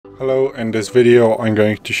Hello, in this video I'm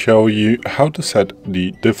going to show you how to set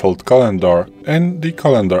the default calendar in the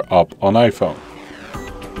calendar app on iPhone.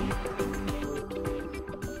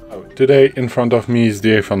 Today in front of me is the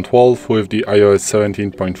iPhone 12 with the iOS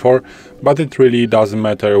 17.4, but it really doesn't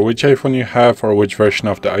matter which iPhone you have or which version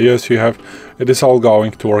of the iOS you have, it is all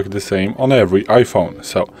going to work the same on every iPhone.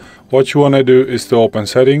 So what you want to do is to open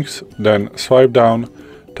settings, then swipe down,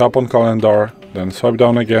 tap on calendar, then swipe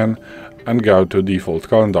down again and go to default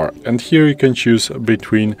calendar. And here you can choose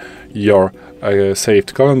between your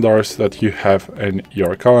saved calendars that you have in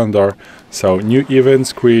your calendar. So new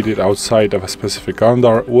events created outside of a specific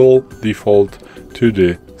calendar will default to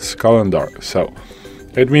this calendar. So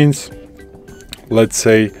it means, let's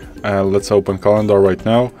say, let's open calendar right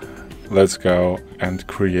now. Let's go and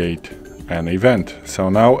create an event. So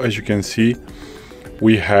now, as you can see,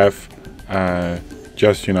 we have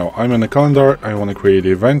I'm in the calendar, I want to create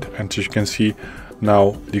an event, and as you can see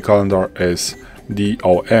now the calendar is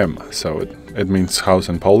DOM, so it means house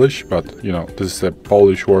in Polish, but this is the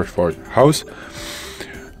Polish word for house.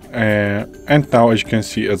 And now, as you can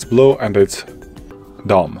see, it's blue and it's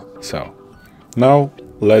DOM. So now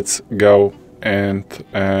let's go and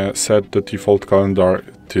set the default calendar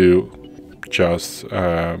to just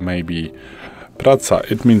maybe Praca.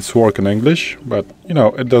 It means work in English, but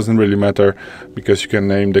it doesn't really matter because you can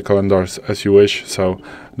name the calendars as you wish, so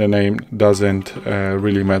the name doesn't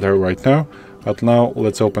really matter right now. But now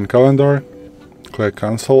let's open calendar, click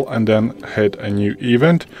cancel, and then hit a new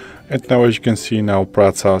event. And now, as you can see, now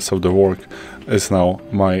Praca, so the work, is now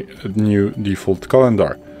my new default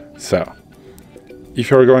calendar. So if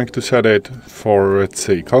you're going to set it for, let's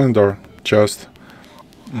say, calendar, just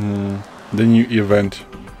the new event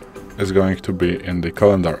is going to be in the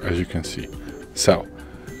calendar, as you can see. So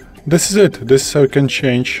this is it. This is how you can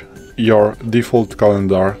change your default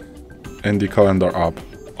calendar in the calendar app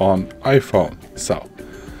on iPhone. So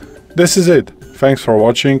this is it. Thanks for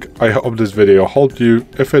watching. I hope this video helped you.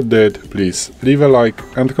 If it did, please leave a like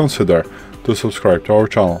and consider to subscribe to our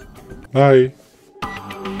channel. Bye.